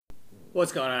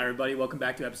What's going on, everybody? Welcome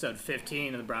back to episode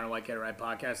 15 of the Brown and White Get It Right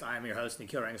podcast. I am your host,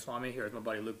 Nikhil Rangaswamy. Here with my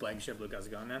buddy Luke Blankenship. Luke, how's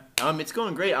it going, man? It's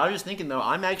going great. I was just thinking, though,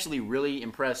 I'm actually really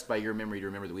impressed by your memory to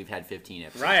remember that we've had 15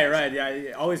 episodes. Right. Yeah,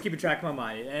 I always keep a track of my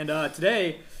mind. And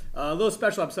today, a little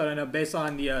special episode, I know, based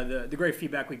on the great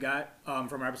feedback we got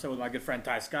from our episode with my good friend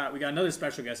Ty Scott. We got another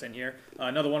special guest in here.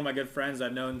 Another one of my good friends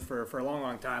I've known for a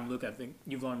long time. Luke, I think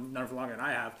you've known for longer than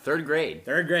I have. Third grade.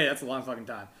 That's a long fucking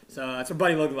time. So that's our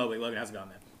buddy Logan Lovely. Logan, how's it going,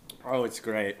 man? Oh, it's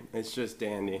great. It's just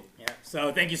dandy. Yeah.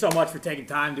 So thank you so much for taking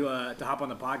time to hop on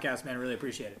the podcast, man. Really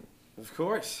appreciate it. Of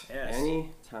course. Yes.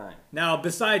 Anytime. Now,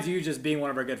 besides you just being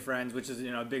one of our good friends, which is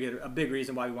a big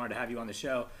reason why we wanted to have you on the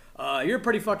show, you're a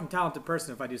pretty fucking talented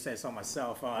person, if I do say so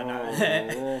myself.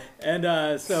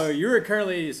 And so you were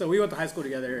currently, we went to high school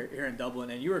together here in Dublin,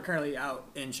 and you were currently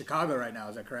out in Chicago right now.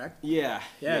 Is that correct? Yeah.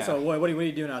 So what are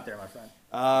you doing out there, my friend?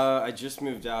 I just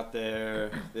moved out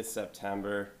there this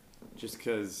September. Just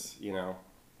because,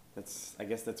 I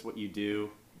guess that's what you do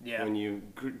when you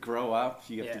grow up.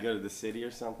 You have to go to the city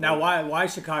or something. Now, why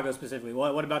Chicago specifically?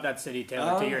 What about that city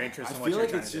tailored to your interests? I feel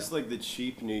like it's just like the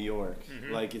cheap New York.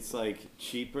 Mm-hmm. Like, it's like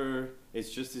cheaper.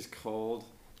 It's just as cold.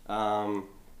 I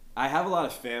have a lot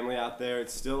of family out there.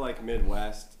 It's still like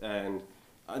Midwest, and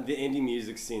the indie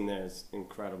music scene there is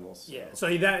incredible. So. Yeah,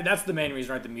 so that's the main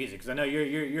reason, right? The music, because I know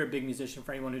you're a big musician.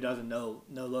 For anyone who doesn't know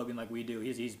Logan like we do,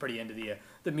 he's pretty into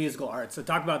the musical arts. So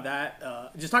talk about that.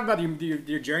 Just talk about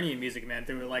your journey in music, man.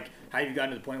 Through like how you've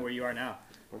gotten to the point where you are now.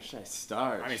 Where should I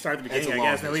start? I mean, start at the beginning.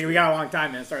 I guess we got a long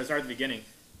time, man. Start at the beginning.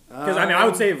 Because I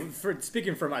would say,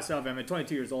 speaking for myself, I'm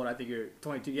 22 years old. I think you're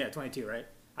 22. Yeah, 22, right?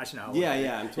 I should know. Yeah,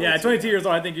 I'm 22. Yeah, 22 years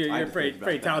old. I think you're a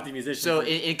pretty talented musician. So,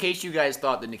 in case you guys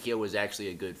thought that Nikhil was actually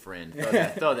a good friend,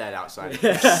 throw that outside.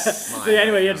 So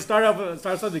anyway, to start off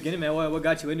at the beginning, man. What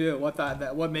got you into it?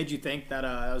 What made you think that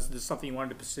was this something you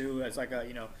wanted to pursue as like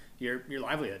your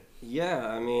livelihood? Yeah,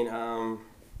 I mean,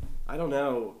 I don't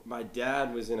know. My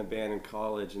dad was in a band in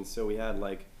college, and so we had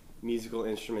like musical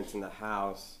instruments in the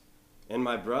house. And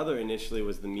my brother initially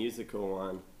was the musical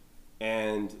one,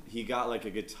 and he got like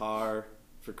a guitar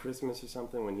for Christmas or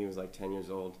something when he was like 10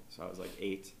 years old. So I was like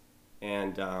 8.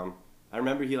 And I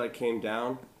remember he like came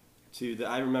down to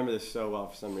I remember this so well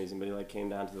for some reason, but he like came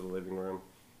down to the living room,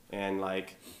 and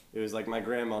like it was like my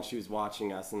grandma, she was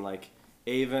watching us, and like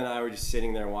Ava and I were just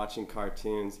sitting there watching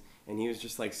cartoons, and he was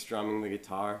just like strumming the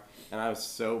guitar, and I was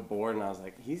so bored, and I was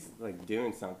like, he's like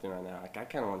doing something right now. Like I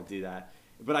kind of want to do that.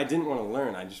 But I didn't want to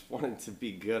learn. I just wanted to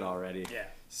be good already. Yeah.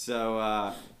 So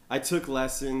I took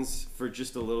lessons for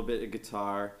just a little bit of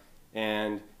guitar,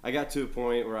 and I got to a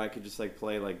point where I could just like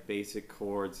play like basic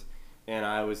chords, and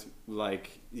I was like,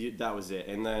 that was it.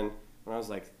 And then when I was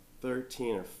like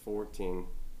 13 or 14,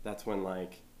 that's when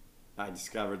like I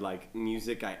discovered like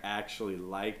music I actually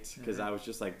liked, because I was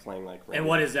just like playing like random. And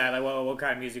what is that? Like what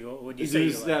kind of music would you say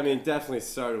you like? I mean, definitely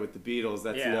started with the Beatles.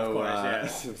 That's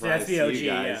surprise that's the OG, to you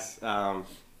guys.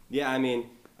 I mean,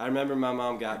 I remember my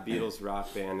mom got Beatles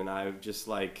Rock Band, and I just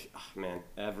like,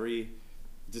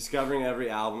 discovering every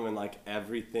album and like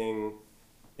everything,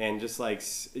 and just like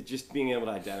just being able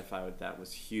to identify with that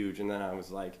was huge. And then I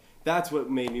was like, that's what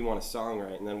made me want to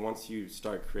songwrite. And then once you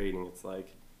start creating, it's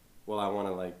like, well, I want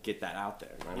to like get that out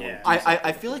there.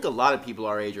 I feel like a lot of people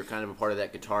our age are kind of a part of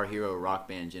that Guitar Hero Rock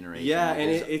Band generation. Yeah,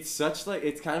 and it's such like,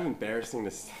 it's kind of embarrassing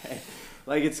to say.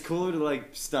 Like, it's cooler to like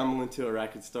stumble into a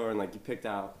record store and like you picked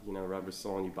out, Rubber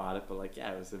Soul and you bought it, but like,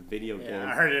 it was a video game.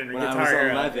 I heard it in when Guitar I was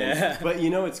Hero. 11. Yeah.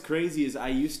 But what's crazy is I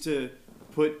used to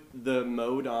put the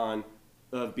mode on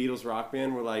of Beatles Rock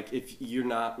Band where like if you're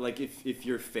not like if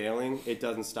you're failing, it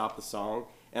doesn't stop the song,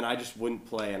 and I just wouldn't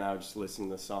play, and I would just listen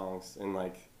to the songs, and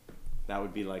like that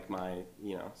would be like my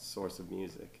source of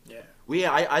music. Yeah. Well,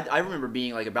 yeah, I remember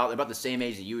being like about the same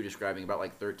age that you were describing, about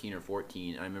like 13 or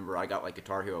 14. I remember I got like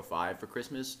Guitar Hero 5 for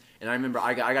Christmas, and I remember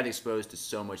I got exposed to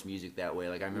so much music that way.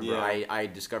 Like I remember I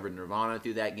discovered Nirvana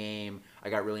through that game. I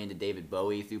got really into David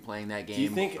Bowie through playing that game. Do you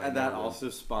think that also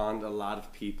spawned a lot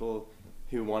of people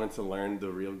who wanted to learn the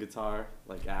real guitar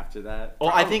like after that? Oh,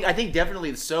 I think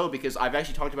definitely so, because I've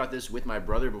actually talked about this with my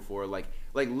brother before. Like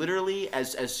literally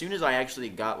as soon as I actually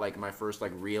got like my first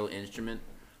like real instrument,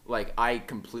 like I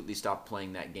completely stopped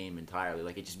playing that game entirely.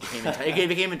 Like it just became it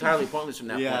became entirely pointless from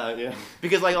that point. Yeah.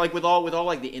 Because like with all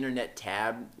like the internet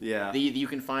tab, that you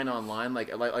can find online, like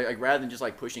rather than just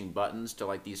like pushing buttons to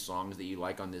like these songs that you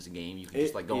like on this game, you can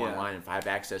just like go online and have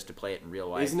access to play it in real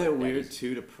life. Isn't it weird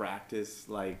too to practice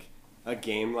like a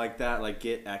game like that, like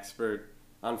get expert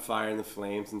on Fire in the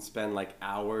Flames and spend like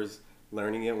hours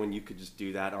learning it when you could just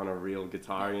do that on a real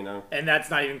guitar, you know? And that's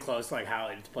not even close to like how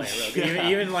it's playing real.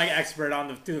 Even like expert on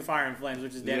the Through the Fire and Flames,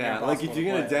 which is damn near Yeah, impossible. like if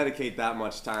you're gonna dedicate that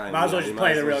much time, might as well you just might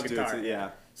play as the well real just do it guitar. yeah.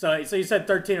 So you said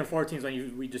 13 or 14 is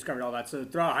when we discovered all that. So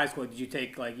throughout high school, did you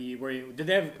take like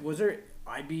was there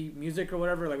IB music or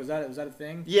whatever? Like was that a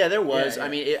thing? Yeah, there was. Yeah,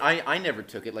 yeah. I mean, I never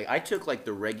took it. Like I took like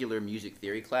the regular music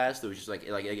theory class. That was just like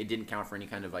it didn't count for any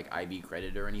kind of like IB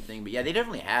credit or anything. But yeah, they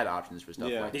definitely had options for stuff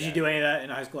Yeah. like that. Did you do any of that in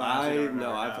high school?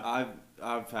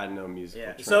 I've had no musical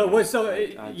Yeah. training.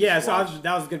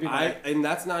 That was gonna be my. And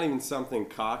that's not even something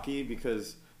cocky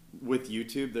because with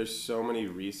YouTube, there's so many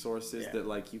resources that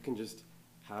like you can just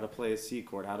how to play a C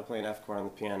chord, how to play an F chord on the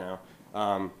piano.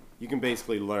 You can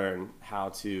basically learn how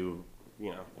to,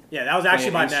 Yeah, that was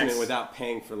actually my next. Without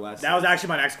paying for lessons. That was actually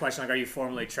my next question. Like, are you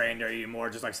formally trained, or are you more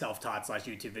just like self-taught /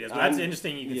 YouTube videos? But that's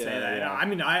interesting. You can say that. Yeah. I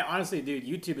mean, I honestly, dude,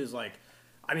 YouTube is like.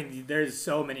 I mean, there's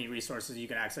so many resources you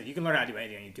can access. You can learn how to do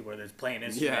anything on YouTube, whether it's playing an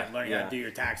instrument, learning how to do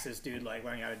your taxes, dude, like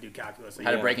learning how to do calculus.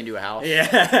 How to break into a house.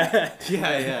 Yeah.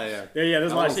 Yeah.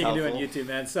 There's a lot of shit you can do on YouTube,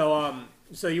 man.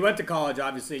 So you went to college,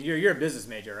 obviously. You're a business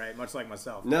major, right? Much like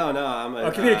myself. No, I'm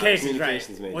a communications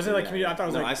major. Wasn't it like I thought it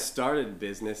was like. I started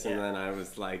business and then I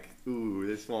was like, ooh,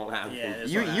 this won't happen. Yeah,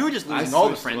 you were just losing all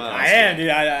the friends. I am,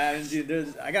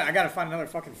 dude. I gotta find another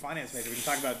fucking finance major. We can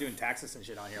talk about doing taxes and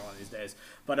shit on here one of these days.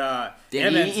 But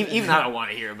damn, even I don't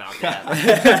want to hear about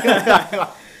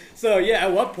that. So yeah,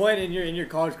 at what point in your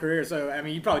college career? So I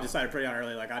mean, you probably decided pretty on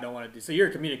early, like I don't want to do. So you're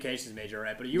a communications major,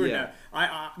 right? But you were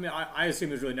I assume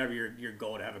it was really never your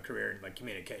goal to have a career in like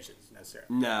communications necessarily.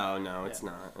 No, it's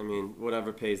not. I mean,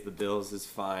 whatever pays the bills is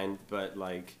fine, but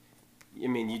like, I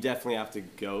mean, you definitely have to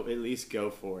at least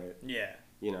go for it. Yeah.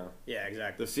 Yeah,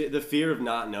 exactly. The fear of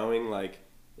not knowing, like,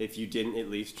 if you didn't at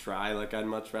least try, like, I'd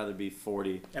much rather be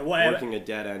 40 working a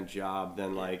dead end job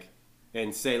than like.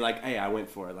 And say, like, hey, I went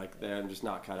for it. Like, I'm just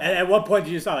not cut out. At what point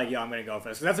did you decide, like, I'm going to go for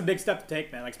this? Because that's a big step to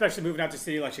take, man. Like, especially moving out to a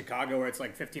city like Chicago where it's,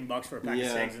 like, $15 for a pack of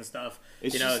cigs and stuff.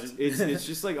 It's it's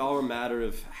just, like, all a matter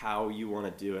of how you want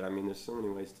to do it. I mean, there's so many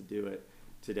ways to do it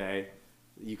today.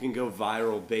 You can go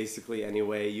viral basically any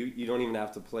way. You don't even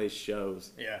have to play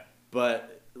shows. Yeah.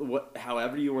 But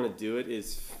however you want to do it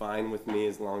is fine with me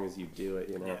as long as you do it,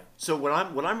 Yeah. So what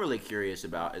I'm really curious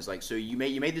about is like, so you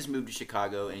made this move to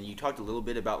Chicago and you talked a little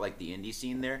bit about like the indie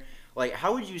scene there. Like,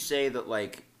 how would you say that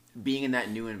like being in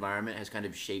that new environment has kind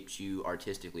of shaped you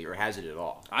artistically, or has it at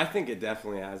all? I think it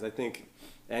definitely has. I think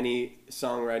any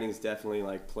songwriting is definitely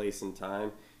like place and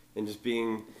time, and just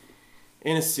being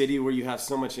in a city where you have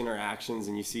so much interactions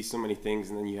and you see so many things,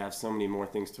 and then you have so many more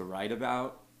things to write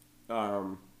about.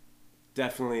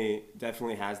 Definitely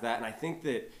has that. And I think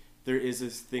that there is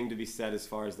this thing to be said as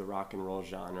far as the rock and roll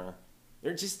genre.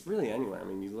 They're just really anywhere. I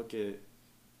mean, you look at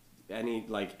any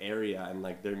like area and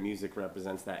like their music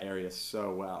represents that area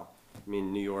so well. I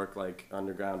mean, New York, like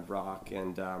underground rock,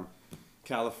 and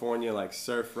California, like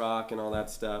surf rock and all that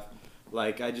stuff.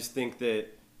 Like, I just think that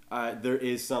there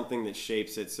is something that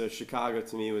shapes it. So Chicago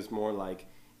to me was more like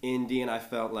indie, and I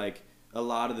felt like a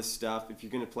lot of the stuff, if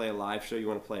you're going to play a live show, you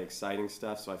want to play exciting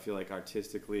stuff. So I feel like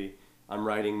artistically, I'm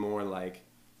writing more like,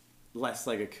 less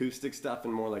like acoustic stuff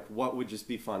and more like what would just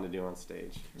be fun to do on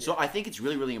stage. So I think it's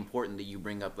really, really important that you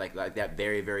bring up like that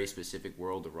very, very specific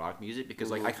world of rock music,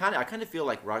 because like I kind of feel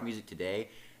like rock music today,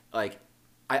 like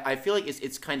I feel like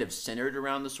it's kind of centered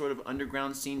around the sort of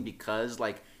underground scene, because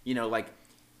like, like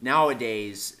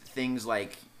nowadays things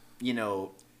like,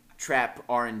 trap,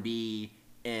 R&B,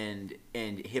 and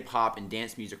hip hop and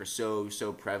dance music are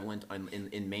so prevalent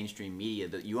in mainstream media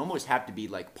that you almost have to be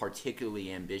like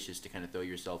particularly ambitious to kind of throw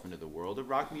yourself into the world of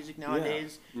rock music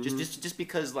nowadays. Yeah. Just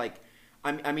because like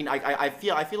I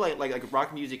feel like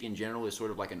rock music in general is sort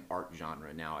of like an art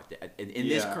genre now in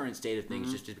this current state of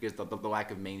things, just because the lack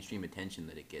of mainstream attention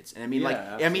that it gets. And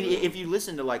absolutely. If you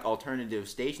listen to like alternative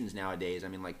stations nowadays, I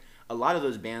mean, like a lot of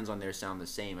those bands on there sound the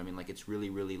same. I mean, like it's really,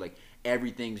 really like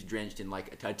everything's drenched in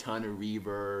like a ton of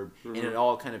reverb, and it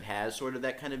all kind of has sort of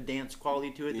that kind of dance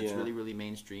quality to it that's really, really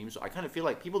mainstream. So I kind of feel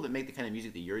like people that make the kind of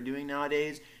music that you're doing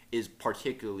nowadays is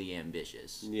particularly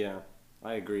ambitious. Yeah,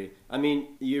 I agree. I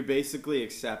mean, you're basically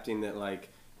accepting that like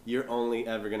you're only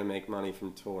ever gonna make money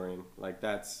from touring. Like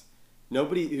that's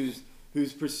nobody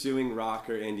who's pursuing rock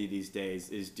or indie these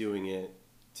days is doing it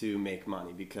to make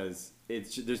money, because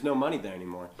there's no money there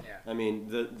anymore. Yeah. I mean,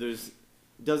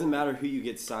 doesn't matter who you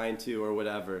get signed to or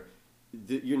whatever.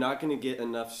 You're not going to get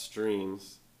enough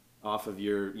streams off of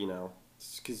your,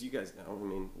 because you guys know. I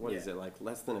mean, what is it, like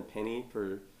less than a penny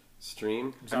per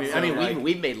stream?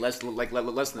 We've made less than $1.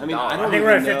 I think we're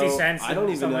at 50 cents. I don't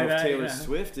even know like if that, Taylor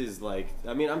Swift is like.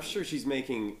 I mean, I'm sure she's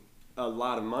making a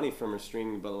lot of money from her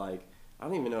streaming, but like, I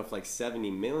don't even know if like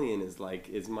 70 million is like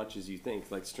as much as you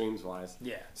think, like streams wise.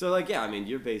 Yeah. So like, yeah, I mean,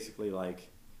 you're basically like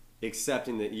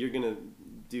accepting that you're gonna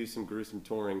do some gruesome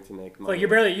touring to make money. Like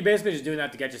you're basically just doing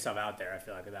that to get yourself out there. I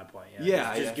feel like at that point.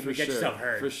 Yeah, just for get sure, yourself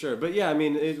heard. for sure. But yeah, I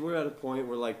mean, we're at a point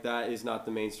where like that is not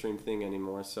the mainstream thing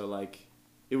anymore. So like,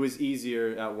 it was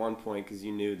easier at one point because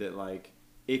you knew that like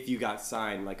if you got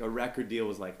signed, like a record deal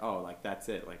was like, oh, like that's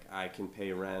it, like I can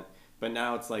pay rent. But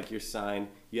now it's like you're signed,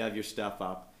 you have your stuff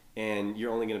up, and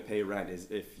you're only gonna pay rent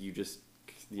is if you just,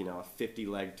 you know, a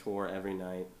 50-leg tour every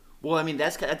night. Well, I mean,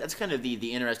 that's kind of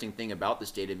the interesting thing about the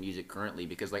state of music currently,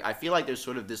 because like I feel like there's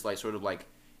sort of this like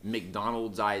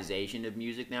McDonald'sization of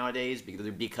music nowadays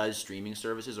because streaming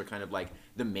services are kind of like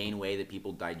the main way that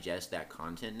people digest that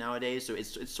content nowadays. So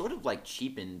it's sort of like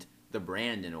cheapened the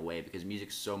brand in a way, because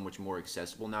music's so much more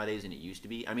accessible nowadays than it used to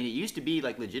be. I mean, it used to be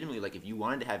like legitimately like if you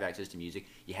wanted to have access to music,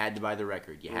 you had to buy the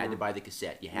record, you had to buy the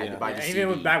cassette, you had to buy the CD.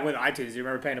 Even back with iTunes, you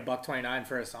remember paying $1.29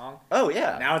 for a song? Oh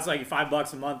yeah. Now it's like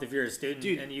 $5 a month if you're a student,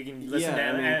 Dude, and you can listen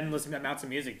to listen to amounts of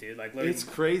music, dude. Like literally. It's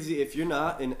crazy. If you're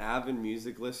not an avid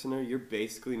music listener, you're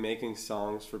basically making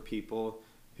songs for people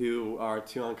who are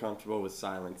too uncomfortable with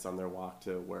silence on their walk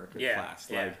to work or class.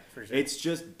 Like, for sure. It's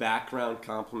just background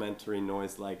complimentary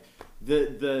noise. Like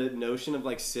the notion of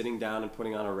like sitting down and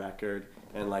putting on a record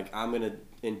and like I'm gonna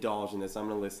indulge in this, I'm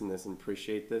gonna listen to this and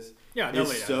appreciate this. Yeah,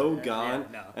 is so does. gone.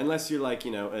 Yeah, no. Unless you're like,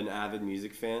 you know, an avid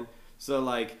music fan. So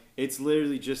like it's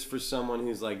literally just for someone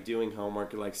who's like doing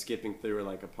homework or like skipping through or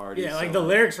like a party. Yeah, like so, the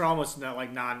lyrics are almost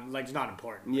not not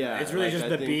important. Yeah, it's really like, just I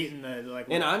the think- beat and the like.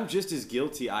 And I'm just as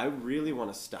guilty. I really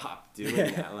want to stop doing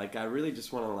that. Like I really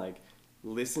just want to like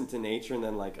listen to nature and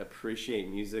then like appreciate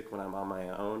music when I'm on my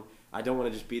own. I don't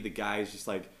want to just be the guy who's just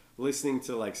like listening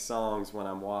to like songs when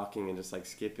I'm walking and just like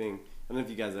skipping. I don't know if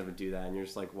you guys ever do that and you're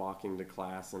just like walking to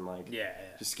class and like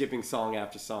just skipping song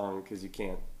after song because you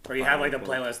can't. Or you have like the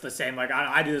playlist the same. Like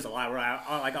I do this a lot where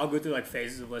I'll go through like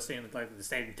phases of listening to like the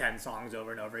same 10 songs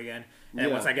over and over again. And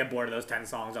once I get bored of those 10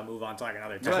 songs, I'll move on to like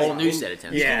another 10. A whole new set of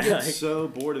 10. Yeah. I get so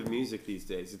bored of music these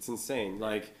days. It's insane.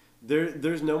 Like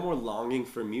there's no more longing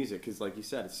for music because, like you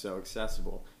said, it's so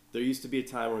accessible. There used to be a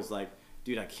time where it's like,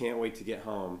 dude, I can't wait to get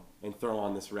home and throw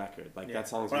on this record. Like that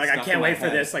song's or been like I stuck can't in my wait for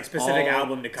head this like specific all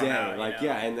album to come day. out. Like you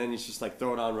know? and then it's just like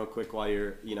throw it on real quick while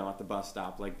you're at the bus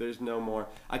stop. Like there's no more.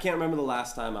 I can't remember the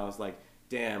last time I was like,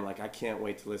 damn, like I can't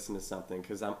wait to listen to something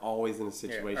because I'm always in a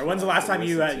situation. Or when's the where I last can time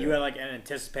you listen to had it. like an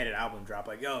anticipated album drop?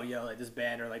 Like like this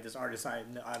band or like this artist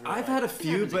I've had a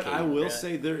few, but I will Yeah.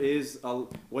 say there is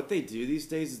what they do these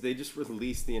days is they just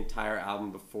release the entire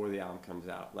album before the album comes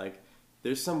out. Like,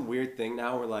 there's some weird thing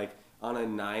now where like on a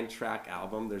 9-track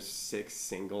album, there's 6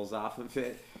 singles off of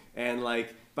it, and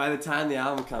like by the time the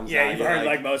album comes out, you've you're heard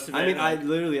like most of it. I mean, like,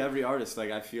 literally every artist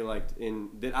like I feel like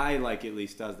that I like at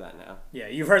least does that now. yeah,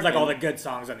 you've heard like all the good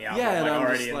songs on the album, Yeah, and like I'm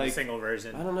already just, in like, the single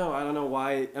version. I don't know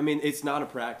why. I mean, it's not a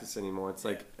practice anymore. It's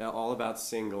like all about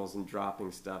singles and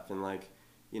dropping stuff and like,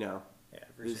 you know. Yeah,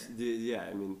 for sure. Yeah,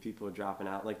 I mean, people are dropping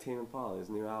out. Like Tame Impala, his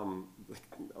new album, like,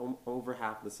 over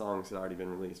half of the songs had already been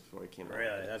released before it came out.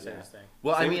 Really, that's Yeah. interesting.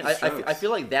 Well, I Same mean, with the I Strokes.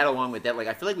 feel like that along with that, like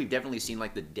I feel like we've definitely seen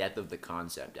like the death of the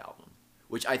concept album,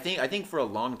 which I think for a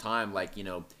long time, like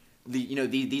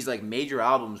these like major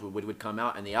albums would come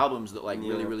out, and the albums that like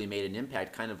really made an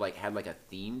impact kind of like had like a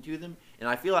theme to them, and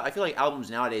I feel like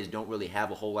albums nowadays don't really have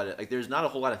a whole lot of like there's not a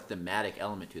whole lot of thematic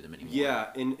element to them anymore. Yeah,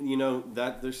 and you know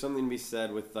that there's something to be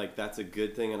said with like that's a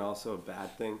good thing and also a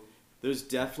bad thing. There's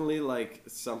definitely like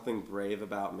something brave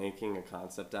about making a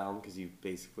concept album because you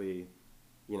basically,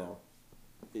 you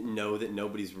know that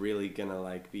nobody's really gonna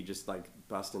like be just like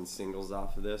busting singles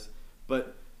off of this.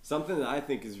 But something that I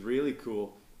think is really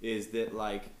cool is that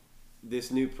like this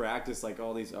new practice, like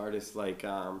all these artists, like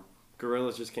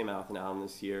Gorillaz just came out with an album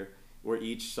this year where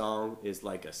each song is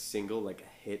like a single, like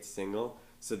a hit single.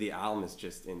 So the album is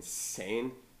just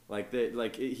insane. Like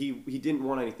he didn't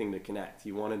want anything to connect.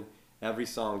 He wanted every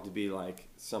song to be like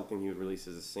something he would release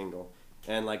as a single.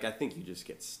 And like I think you just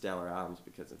get stellar albums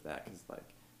because of that. Because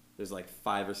like there's like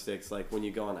 5 or 6 like when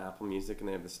you go on Apple Music and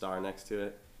they have the star next to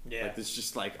it. Yeah. Like it's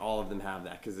just like all of them have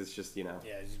that because it's just Yeah,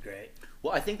 it's great.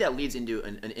 Well, I think that leads into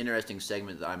an interesting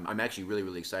segment that I'm actually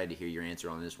really excited to hear your answer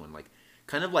on this one. Like,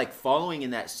 kind of like following in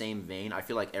that same vein, I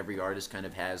feel like every artist kind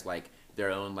of has like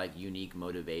their own like unique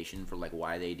motivation for like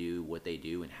why they do what they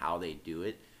do and how they do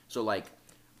it. So like,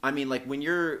 I mean, like when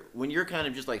you're kind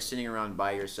of just like sitting around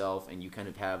by yourself and you kind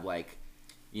of have like,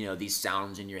 you know, these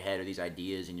sounds in your head or these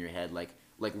ideas in your head, like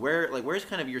where's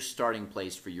kind of your starting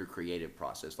place for your creative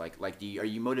process? Are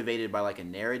you motivated by like a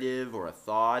narrative or a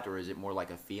thought, or is it more like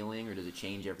a feeling, or does it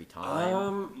change every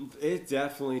time? It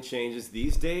definitely changes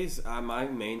these days. My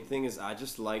main thing is I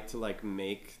just like to like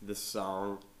make the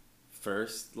song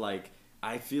first. Like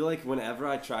I feel like whenever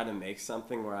I try to make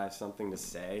something where I have something to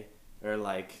say, or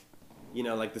like, you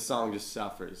know, like the song just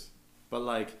suffers. But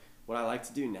like what I like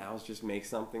to do now is just make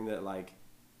something that like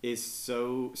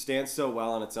stands so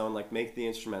well on its own. Like make the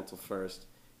instrumental first.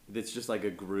 It's just like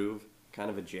a groove, kind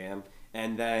of a jam,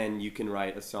 and then you can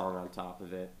write a song on top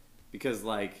of it. Because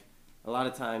like a lot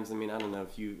of times, I mean, I don't know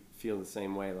if you feel the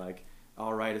same way. Like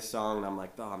I'll write a song and I'm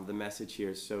like, oh, the message here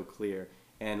is so clear,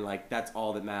 and like that's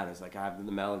all that matters. Like I have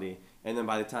the melody, and then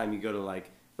by the time you go to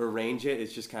like arrange it,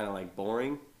 it's just kind of like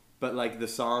boring. But like the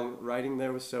song writing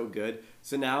there was so good,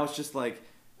 so now it's just like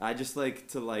I just like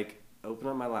to like open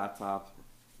up my laptop,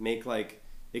 make like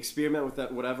experiment with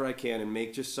that whatever I can, and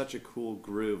make just such a cool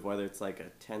groove, whether it's like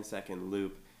a 10-second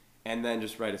loop, and then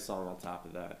just write a song on top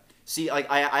of that. See,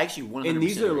 like I actually 100% and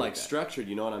these are agree like with that. structured,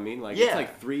 you know what I mean? Like Yeah. it's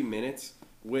like 3 minutes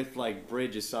with like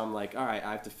bridges, so I'm like, all right,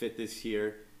 I have to fit this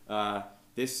here.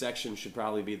 This section should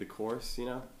probably be the chorus, you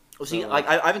know? Well, see, So, like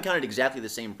I've encountered exactly the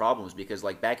same problems, because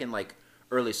like back in like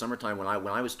early summertime when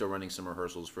I was still running some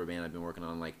rehearsals for a band I've been working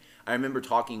on, like I remember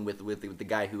talking with the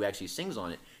guy who actually sings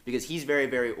on it, because he's very,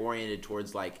 very oriented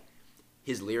towards like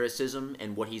his lyricism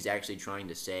and what he's actually trying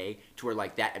to say, to where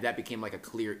like that became like a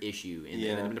clear issue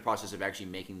in the process of actually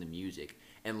making the music.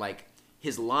 And like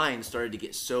his lines started to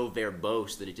get so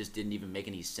verbose that it just didn't even make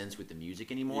any sense with the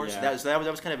music anymore. Yeah. So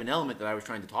that was kind of an element that I was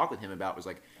trying to talk with him about, was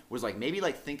like maybe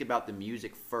like think about the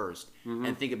music first,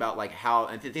 and think about like how,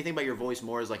 and think about your voice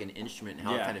more as like an instrument and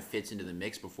how it kind of fits into the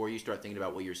mix before you start thinking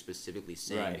about what you're specifically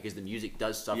saying, Right. because the music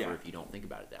does suffer Yeah. if you don't think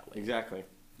about it that way. Exactly.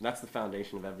 That's the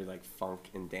foundation of every like funk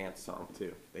and dance song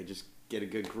too. They just get a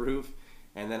good groove,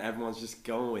 and then everyone's just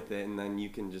going with it, and then you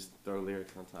can just throw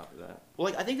lyrics on top of that. Well,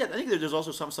 like, I think there's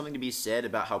also something to be said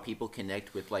about how people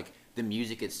connect with like the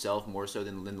music itself more so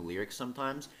than the lyrics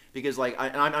sometimes, because like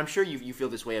I'm sure you feel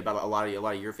this way about a lot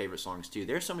of your favorite songs too.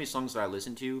 There's so many songs that I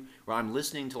listen to where I'm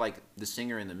listening to like the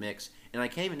singer in the mix, and I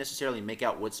can't even necessarily make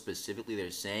out what specifically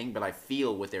they're saying, but I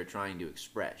feel what they're trying to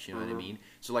express. You know what I mean?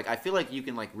 So like I feel like you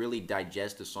can like really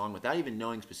digest a song without even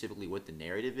knowing specifically what the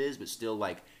narrative is, but still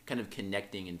like kind of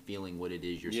connecting and feeling what it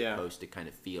is you're supposed to kind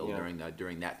of feel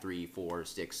during that 3, 4,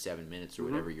 6, 7 minutes or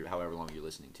whatever however long you're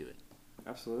listening to it.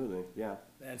 Absolutely, yeah.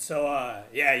 And so,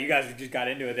 you guys just got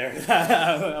into it there.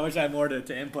 I wish I had more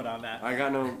to input on that. I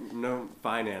got no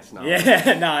finance knowledge.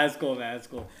 Yeah, no, that's cool, man. That's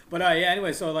cool. But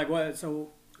anyway, so like,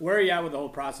 where are you at with the whole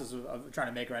process of trying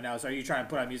to make it right now? So are you trying to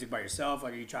put out music by yourself?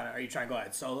 Like, are you trying to go at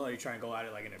it solo? Are you trying to go at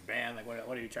it like in a band? Like,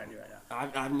 what are you trying to do right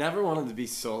now? I've never wanted to be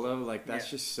solo. Like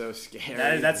that's just so scary.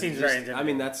 That seems very intimidating. I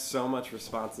mean, that's so much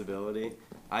responsibility.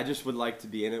 I just would like to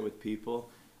be in it with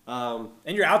people.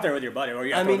 And you're out there with your buddy, or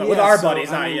you're with our so, buddies,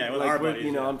 with our buddies. buddies.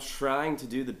 You know, I'm trying to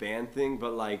do the band thing,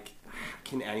 but like,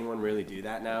 can anyone really do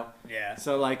that now? Yeah.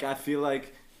 So like, I feel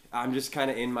like I'm just kind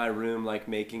of in my room, like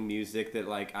making music that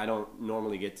like I don't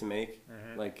normally get to make.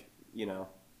 Like, you know,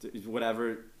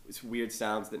 whatever it's weird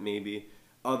sounds that maybe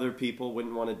other people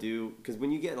wouldn't want to do. Because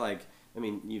when you get like, I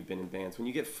mean, you've been in bands. When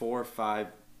you get 4 or 5,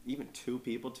 even 2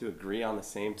 people to agree on the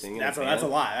same thing, That's a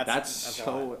lot. That's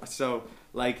so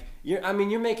like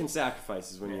you're making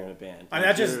sacrifices when you're in a band. I mean,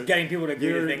 that's just getting people to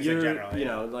agree to things in general. You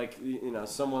know, like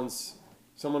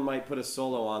someone might put a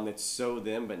solo on that's so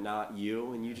them but not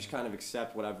you, and you just kind of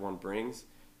accept what everyone brings.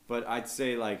 But I'd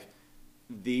say like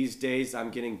these days I'm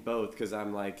getting both, because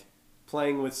I'm like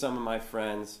playing with some of my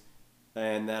friends,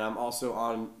 and then I'm also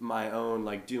on my own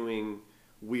like doing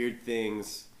weird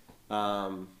things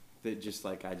that just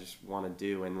like I just want to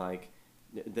do, and like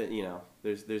that, you know,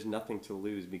 there's nothing to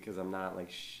lose, because I'm not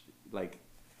like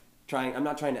I'm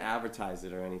not trying to advertise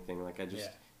it or anything. Like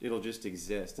it'll just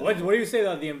exist. What do you say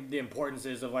that the importance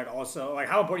is of like, also like,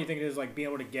 how important do you think it is like being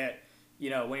able to get, you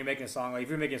know, when you're making a song, like if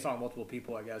you're making a song with multiple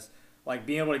people, I guess, like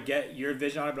being able to get your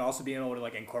vision on it, but also being able to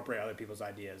like incorporate other people's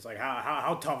ideas. Like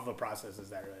how tough of a process is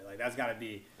that really? Like that's got to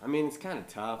be. I mean, it's kind of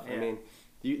tough. Yeah. I mean,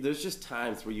 there's just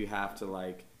times where you have to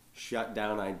like shut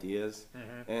down ideas,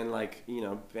 and like, you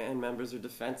know, band members are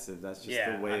defensive. That's just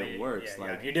the way it works. Yeah,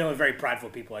 like you're dealing with very prideful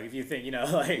people. Like if you think, you know,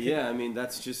 like yeah, I mean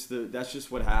that's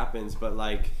just what happens. But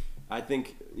like I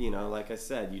think, you know, like I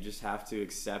said, you just have to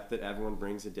accept that everyone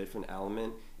brings a different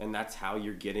element, and that's how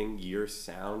you're getting your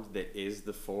sound that is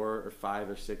the 4 or 5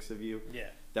 or 6 of you. Yeah.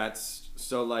 That's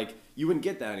so like you wouldn't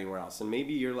get that anywhere else, and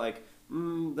maybe you're like,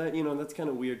 that, you know, that's kind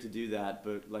of weird to do that,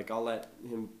 but like I'll let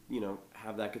him, you know,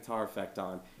 have that guitar effect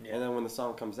on. Yeah. And then when the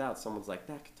song comes out, someone's like,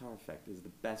 that guitar effect is the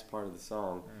best part of the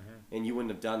song, and you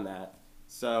wouldn't have done that.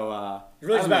 So it's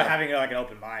really I just don't about know. having like an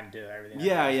open mind to everything.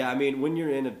 Yeah. I mean, when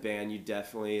you're in a band, you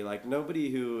definitely like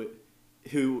nobody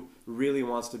who really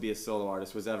wants to be a solo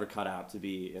artist was ever cut out to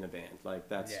be in a band. Like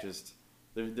that's just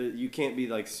you can't be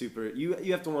like super. You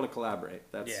have to want to collaborate.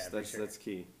 That's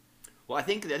key. Well, I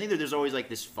think that there's always like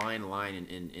this fine line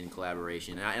in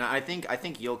collaboration, and I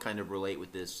think you'll kind of relate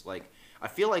with this. Like, I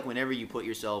feel like whenever you put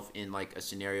yourself in like a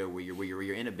scenario where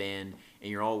you're in a band and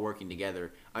you're all working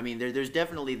together, I mean, there's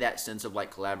definitely that sense of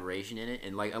like collaboration in it,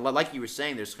 and like you were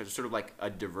saying, there's sort of like a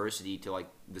diversity to like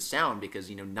the sound, because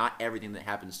not everything that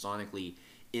happens sonically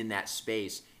in that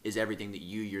space is everything that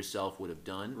you yourself would have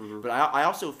done. But I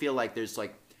also feel like there's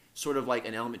like sort of like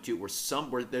an element to it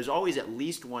where there's always at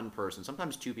least one person,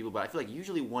 sometimes two people, but I feel like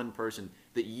usually one person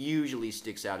that usually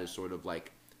sticks out as sort of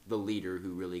like the leader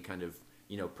who really kind of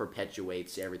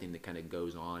perpetuates everything that kind of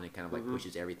goes on and kind of like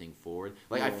pushes everything forward.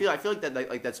 Like I feel like that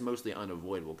like that's mostly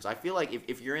unavoidable, because I feel like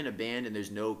if you're in a band and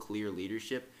there's no clear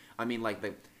leadership, I mean like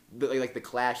the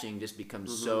clashing just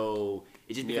becomes so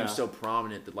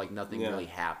prominent that like nothing really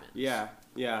happens. Yeah.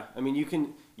 I mean, you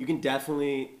can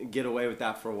definitely get away with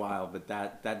that for a while, but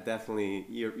that definitely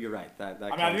you're right. That I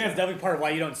mean, I think that's definitely part of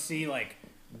why you don't see like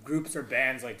groups or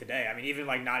bands like today. I mean, even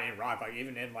like not in rock, like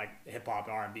even in like hip hop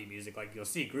and R&B music, like you'll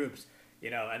see groups,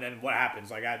 and then what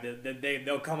happens? Like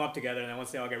they'll come up together, and then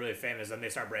once they all get really famous, then they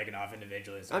start breaking off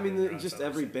individually. I mean, just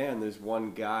every band, there's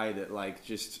one guy that like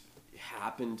just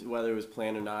happened, whether it was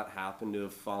planned or not, happened to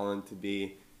have fallen to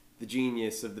be the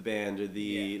genius of the band, or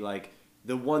the like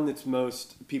the one that's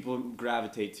most people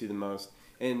gravitate to the most,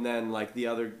 and then like the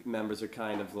other members are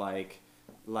kind of like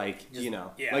like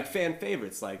fan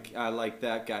favorites, like I like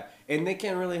that guy, and they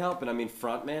can't really help it. I mean,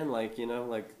 frontman, like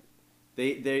like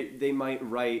they might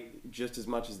write just as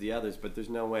much as the others, but there's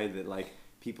no way that like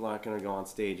people aren't gonna go on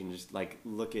stage and just like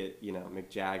look at Mick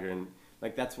Jagger, and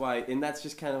like that's why, and that's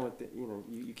just kind of what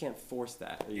you can't force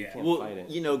that, or you can't fight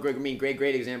it. Greg, I mean,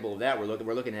 great example of that. We're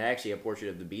looking at actually a portrait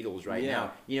of the Beatles right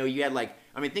now. You had like,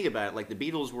 I mean, think about it. Like the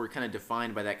Beatles were kind of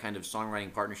defined by that kind of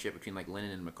songwriting partnership between like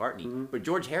Lennon and McCartney, but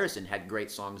George Harrison had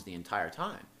great songs the entire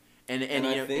time.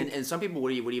 And some people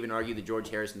would even argue that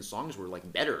George Harrison's songs were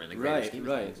like better in the greater scheme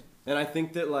of things. And I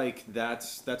think that like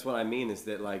that's what I mean, is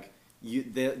that like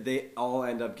they all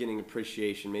end up getting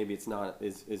appreciation. Maybe it's not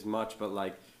as much, but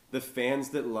like the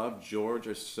fans that love George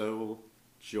are so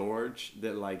George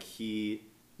that like he,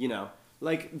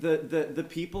 like the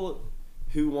people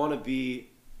who want to be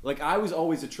like, I was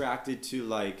always attracted to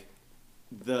like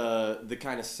the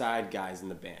kind of side guys in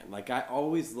the band. Like I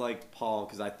always liked Paul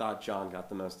because I thought John got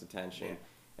the most attention,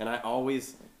 and I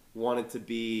always wanted to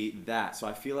be that. So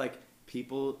I feel like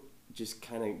people just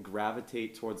kind of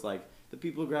gravitate towards like the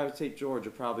people who gravitate George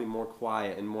are probably more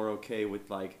quiet and more okay with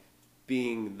like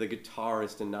being the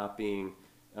guitarist and not being,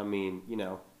 I mean,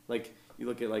 like you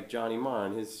look at like Johnny Marr,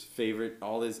 and his favorite,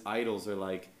 all his idols are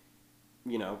like,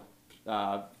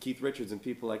 Keith Richards and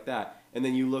people like that. And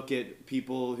then you look at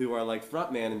people who are like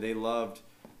frontman and they loved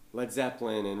Led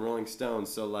Zeppelin and Rolling Stones.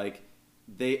 So like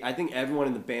I think everyone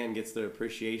in the band gets their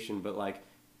appreciation, but like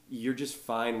you're just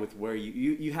fine with where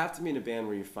you have to be in a band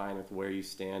where you're fine with where you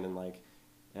stand, and like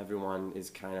everyone is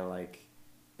kind of like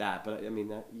that. But I mean,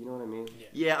 that, you know what I mean?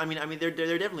 Yeah, I mean there are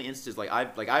definitely instances like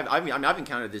I've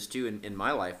encountered this too in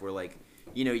my life, where like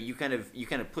you kind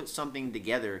of put something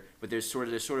together, but there's sort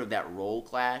of that role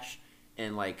clash,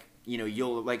 and like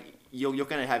you'll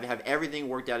kind of have everything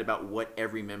worked out about what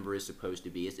every member is supposed to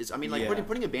be. It's I mean, like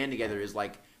putting a band together is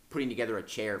like putting together a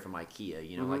chair from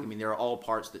IKEA, like, I mean, there are all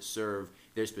parts that serve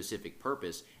their specific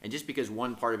purpose, and just because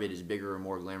one part of it is bigger or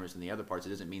more glamorous than the other parts, it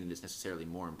doesn't mean that it's necessarily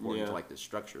more important to like the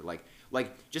structure.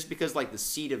 Like just because like the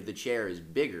seat of the chair is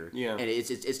bigger, and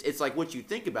it's like what you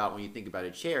think about when you think about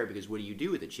a chair, because what do you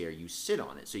do with a chair? You sit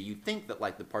on it. So you think that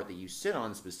like the part that you sit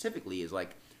on specifically is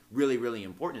like really, really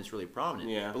important. It's really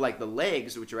prominent. But like the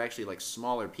legs, which are actually like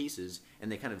smaller pieces,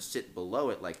 and they kind of sit below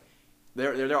it, like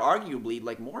they're arguably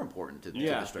like more important to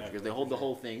the structure, because they hold the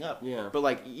whole thing up. But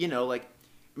like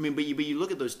I mean, but you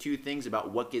look at those two things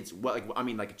about what like I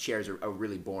mean, like chairs are a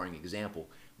really boring example,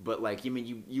 but like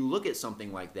you look at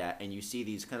something like that and you see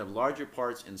these kind of larger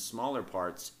parts and smaller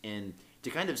parts, and to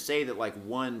kind of say that like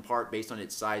one part based on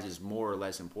its size is more or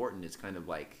less important, it's kind of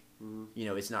like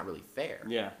it's not really fair.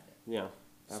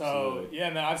 Absolutely. So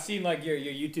man, I've seen like your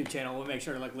YouTube channel. We'll make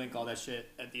sure to like link all that shit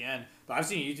at the end. But I've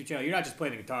seen your YouTube channel. You're not just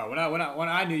playing the guitar. When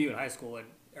I knew you in high school and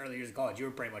early years of college, you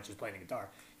were pretty much just playing the guitar.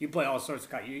 You play all sorts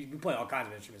of you play all kinds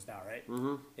of instruments now, right?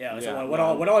 Yeah. So what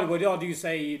all do you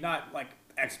say? You not like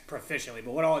proficiently,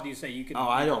 but what all do you say you can? Oh,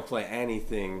 I don't play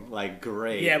anything like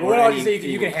great. Yeah, but or what all do you say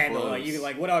you can anything handle? close. Like you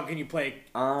like what all can you play?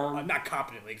 Not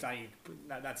competently, because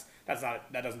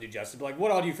that doesn't do justice. But like,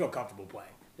 what all do you feel comfortable playing?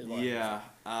 Is what I'm Yeah.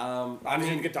 I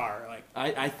mean, guitar. Like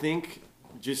I think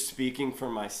just speaking for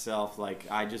myself, like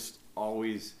I just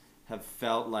always have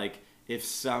felt like if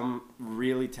some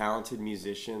really talented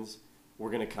musicians were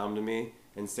gonna come to me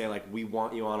and say like, we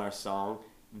want you on our song,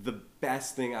 the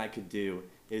best thing I could do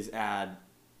is add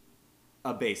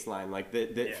a bass line like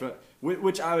that,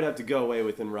 which I would have to go away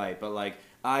with and write, but like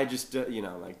I just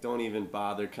like don't even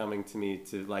bother coming to me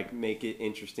to like make it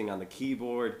interesting on the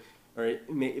keyboard or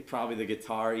probably the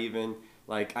guitar even.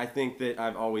 Like I think that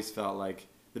I've always felt like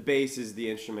the bass is the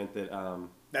instrument that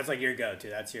that's like your go-to.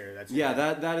 That's your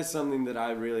that is something that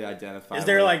I really identify Is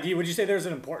there with. would you say there's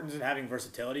an importance in having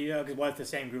versatility? Because what if the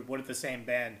same group, what if the same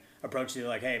band approached you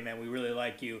like, hey man, we really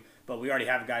like you, but we already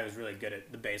have a guy who's really good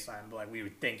at the bass line, but like we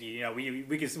would think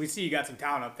we see you got some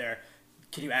talent up there.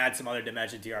 Can you add some other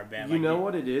dimension to our band? You know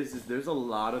what it is there's a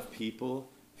lot of people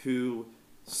who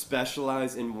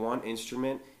specialize in one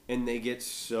instrument and they get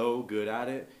so good at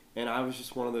it, and I was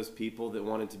just one of those people that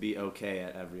wanted to be okay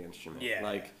at every instrument. Yeah.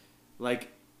 Like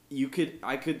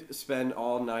I could spend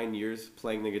all 9 years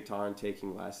playing the guitar and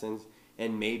taking lessons,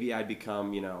 and maybe I'd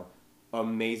become,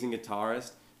 amazing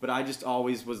guitarist, but I just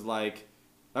always was like,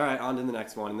 all right, on to the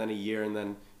next one, and then a year, and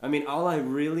then, I mean, all I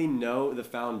really know, the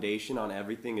foundation on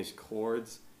everything is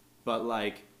chords, but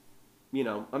like,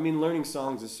 learning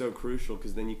songs is so crucial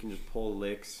because then you can just pull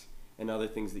licks and other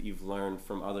things that you've learned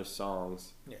from other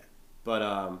songs. Yeah. But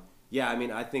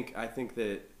I think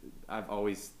that I've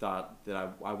always thought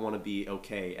that I want to be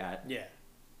okay at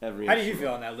every. How do you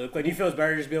feel on that, Luke? Like, do you feel it's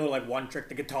better to just be able to like one trick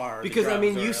the guitar? Or because the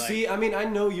drums, I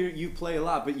know you play a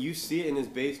lot, but you see it in his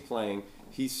bass playing.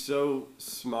 He's so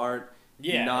smart.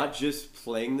 Yeah. Not just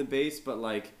playing the bass, but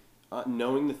like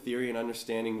knowing the theory and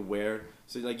understanding where.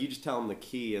 So like you just tell him the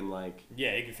key and like.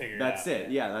 Yeah, you can figure it out. That's it.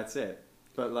 Yeah, that's it.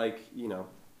 But like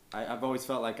I've always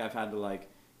felt like I've had to like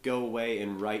go away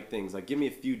and write things. Like give me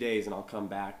a few days and I'll come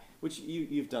back, which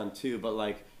you've done too. But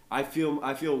like I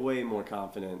feel way more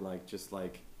confident like just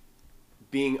like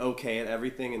being okay at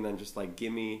everything, and then just like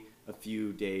give me a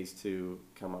few days to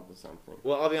come up with something.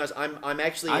 Well, I'll be honest. I'm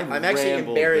actually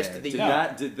embarrassed that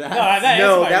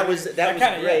that was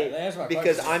great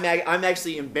because I'm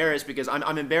actually embarrassed because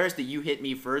I'm embarrassed that you hit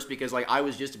me first because like I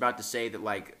was just about to say that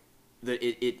like that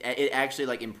it actually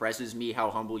like impresses me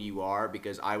how humble you are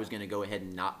because I was gonna go ahead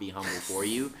and not be humble for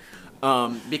you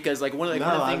because like one of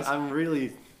the things I'm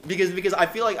really. Because I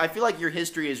feel like your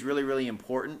history is really, really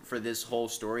important for this whole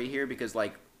story here because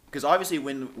obviously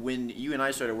when you and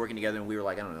I started working together and we were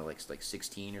like I don't know like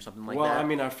 16 or something like that. Well, I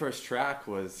mean our first track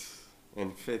was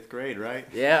in 5th grade, right?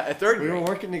 Yeah, third grade. We were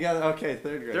working together. Okay,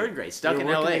 3rd grade. 3rd grade. Stuck we in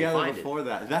were LA. Working together Find before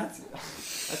that.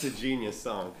 That's a genius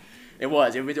song. It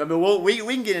was. I mean, we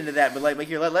can get into that, but like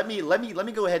here, let me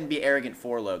go ahead and be arrogant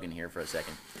for Logan here for a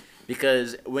second.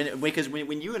 Because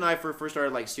when you and I first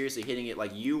started like seriously hitting it,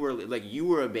 like you were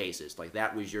a bassist, like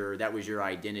that was your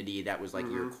identity, that was like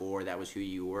your core, that was who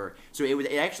you were. So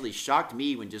it actually shocked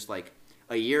me when just like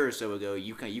a year or so ago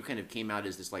you kind of came out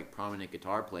as this like prominent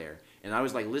guitar player, and I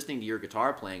was like listening to your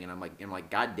guitar playing, and I'm like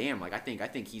God damn, like I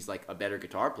think he's like a better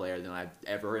guitar player than I've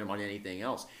ever heard him on anything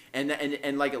else. And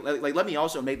like let me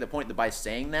also make the point that by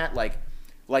saying that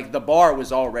like the bar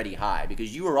was already high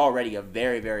because you were already a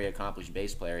very, very accomplished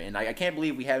bass player, and I can't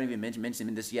believe we haven't even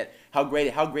mentioned this yet. How great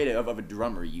of a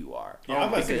drummer you are.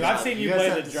 Yeah, I've seen you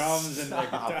play the drums and the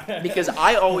guitar. because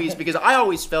I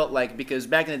always felt like because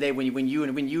back in the day when you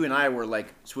and I were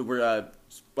like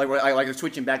we're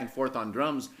switching back and forth on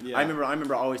drums. Yeah. I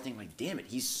remember always thinking like, damn it,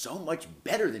 he's so much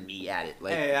better than me at it.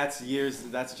 Like, hey, that's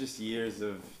just years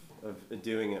of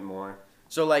doing it more.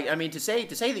 So like I mean to say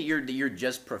that you're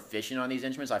just proficient on these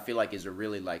instruments I feel like is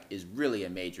really a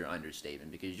major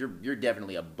understatement because you're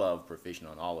definitely above proficient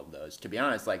on all of those. To be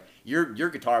honest, like your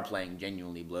guitar playing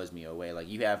genuinely blows me away. Like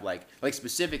you have like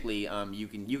specifically you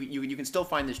can still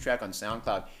find this track on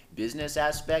SoundCloud, Business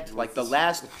Aspect. Like the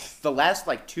last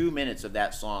like 2 minutes of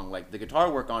that song, like the guitar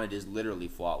work on it is literally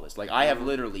flawless. Like I have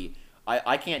literally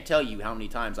I can't tell you how many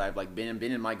times I've like been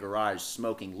in my garage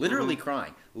smoking, literally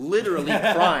crying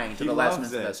to the last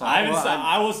minute of that song.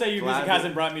 I will say your music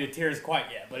hasn't brought me to tears quite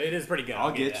yet, but it is pretty good.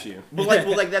 I'll get you. But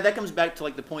like that comes back to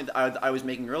like the point that I was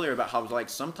making earlier about how like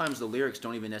sometimes the lyrics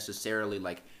don't even necessarily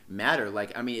like matter.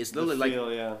 Like I mean it's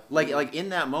literally like in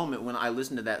that moment when I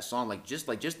listened to that song, like just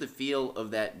the feel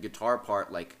of that guitar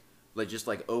part, like like just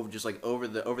like over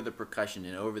the percussion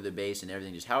and over the bass and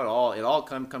everything, just how it all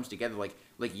comes together. Like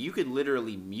you could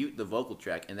literally mute the vocal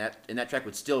track and that track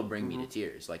would still bring me to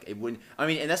tears. Like it wouldn't. I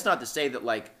mean, and that's not to say that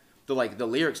the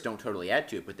lyrics don't totally add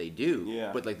to it, but they do.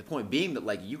 Yeah. But like the point being that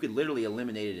like you could literally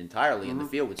eliminate it entirely and the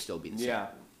feel would still be the same. Yeah.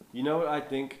 You know what I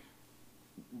think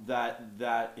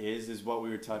that is what we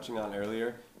were touching on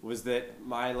earlier, was that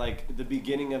the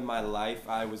beginning of my life,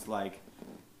 I was like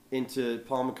into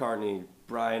Paul McCartney,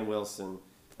 Brian Wilson,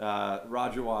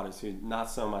 Roger Waters, who not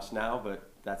so much now, but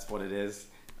that's what it is.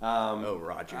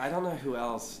 Roger. I don't know who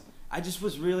else. I just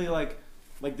was really like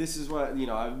this is what,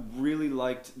 I really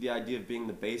liked the idea of being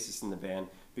the bassist in the band,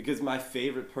 because my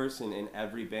favorite person in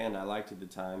every band I liked at the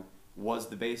time was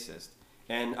the bassist.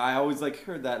 And I always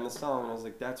heard that in the song, and I was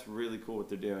like, that's really cool what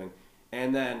they're doing.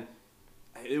 And then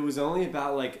it was only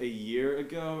about a year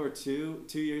ago or 2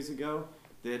 years ago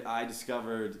that I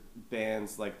discovered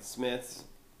bands like the Smiths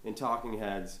and Talking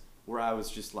Heads, where I was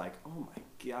just like, oh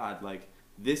my God,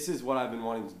 this is what I've been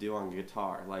wanting to do on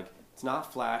guitar. It's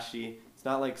not flashy, it's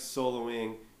not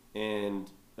soloing and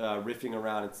riffing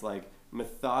around. It's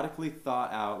methodically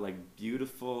thought out,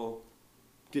 beautiful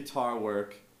guitar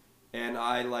work. And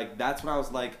that's when I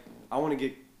was like, I want to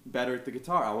get better at the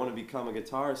guitar. I want to become a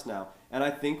guitarist now. And I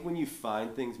think when you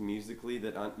find things musically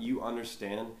that you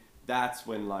understand, that's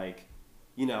when I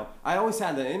always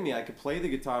had that in me. I could play the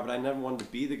guitar, but I never wanted to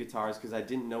be the guitarist because I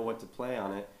didn't know what to play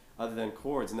on it other than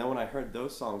chords. And then when I heard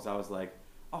those songs, I was like,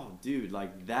 oh, dude,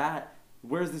 that,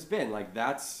 where's this been?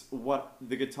 That's what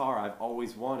the guitar I've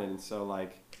always wanted. And so,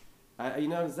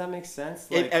 does that make sense?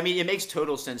 It makes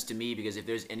total sense to me, because if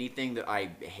there's anything that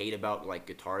I hate about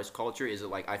guitarist culture, is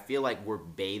that I feel like we're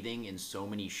bathing in so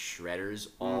many shredders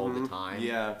all the time.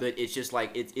 Yeah. That it's just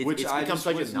it's which it's I become just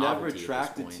such was a never novelty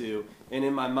attracted at this to, point. and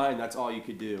in my mind that's all you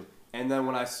could do. And then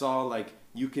when I saw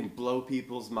you can blow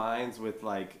people's minds with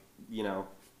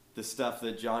the stuff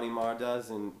that Johnny Marr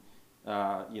does, and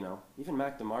even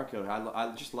Mac DeMarco,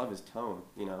 I just love his tone.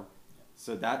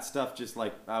 So that stuff just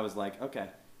I was like, okay,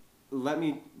 let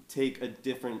me take a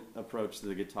different approach to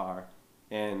the guitar,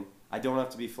 and I don't have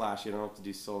to be flashy. I don't have to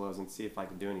do solos, and see if I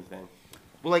can do anything.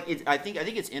 Well, I think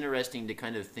it's interesting to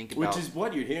kind of think about, which is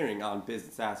what you're hearing on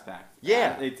Business Aspect.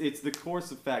 Yeah, it's the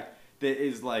course effect that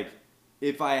is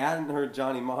if I hadn't heard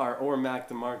Johnny Marr or Mac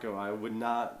DeMarco, I would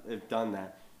not have done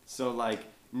that. So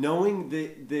knowing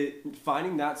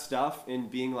finding that stuff and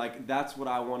being that's what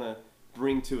I want to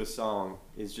bring to a song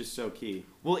is just so key.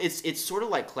 Well, it's sort of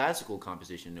like classical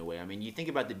composition in a way. I mean, you think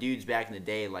about the dudes back in the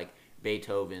day, like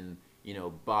Beethoven,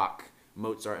 Bach,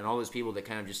 Mozart, and all those people that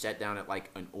kind of just sat down at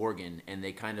an organ, and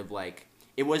they kind of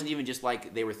it wasn't even just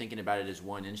they were thinking about it as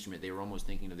one instrument. They were almost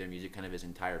thinking of their music kind of as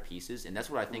entire pieces, and that's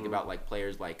what I think about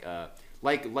players like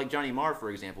Johnny Marr,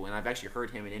 for example. And I've actually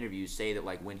heard him in interviews say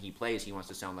that when he plays, he wants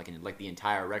to sound like the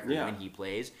entire record when he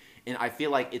plays. And I feel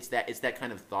like it's that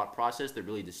kind of thought process that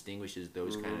really distinguishes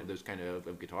those kind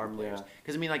of guitar players.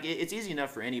 Because it's easy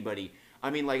enough for anybody. I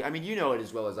mean you know it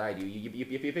as well as I do.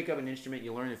 If you pick up an instrument,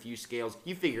 you learn a few scales,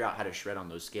 you figure out how to shred on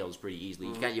those scales pretty easily.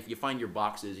 You find your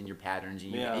boxes and your patterns,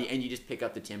 and you just pick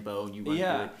up the tempo and you run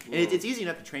through it. And it's easy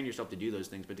enough to train yourself to do those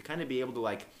things, but to kind of be able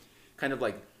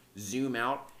to zoom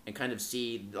out and kind of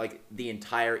see the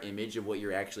entire image of what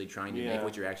you're actually trying to make,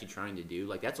 what you're actually trying to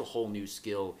do, that's a whole new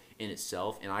skill in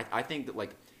itself. And I think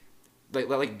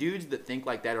that dudes that think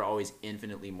like that are always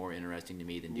infinitely more interesting to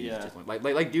me than dudes that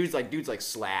just dudes like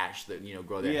Slash that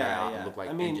grow their hair out and look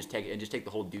and just take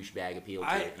the whole douchebag appeal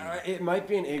to it. It might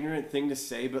be an ignorant thing to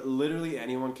say, but literally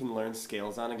anyone can learn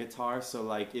scales on a guitar.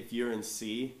 So if you're in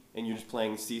C and you're just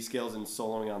playing C scales and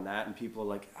soloing on that, and people are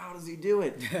like, how does he do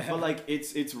it? But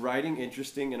it's writing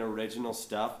interesting and original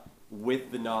stuff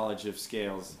with the knowledge of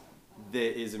scales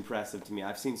that is impressive to me.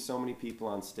 I've seen so many people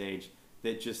on stage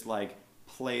that just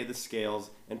play the scales,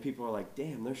 and people are like,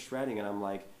 damn, they're shredding, and I'm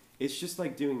like, it's just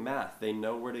doing math. They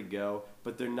know where to go,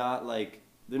 but they're not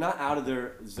out of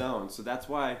their zone. So that's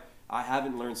why I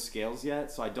haven't learned scales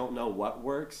yet, so I don't know what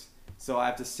works. So I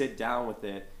have to sit down with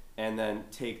it and then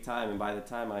take time, and by the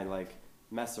time I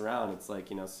mess around, it's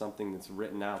something that's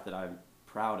written out that I'm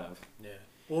proud of. Yeah.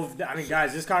 Well,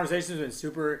 guys, this conversation has been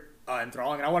super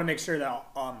enthralling, and I want to make sure that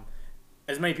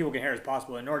as many people can hear as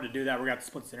possible. In order to do that, we're going to have to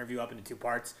split this interview up into 2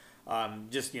 parts.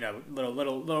 Just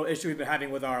little issue we've been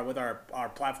having with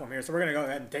our platform here. So we're gonna go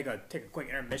ahead and take a quick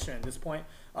intermission at this point.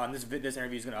 This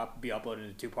interview is gonna be uploaded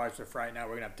into 2 parts. So for right now,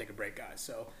 we're gonna have to take a break, guys.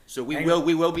 So we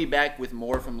will be back with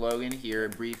more from Logan here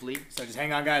briefly. So just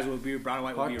hang on, guys. We'll be Brown and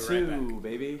White. Part we'll be two, right back,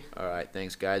 baby. All right,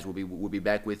 thanks, guys. We'll be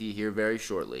back with you here very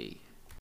shortly.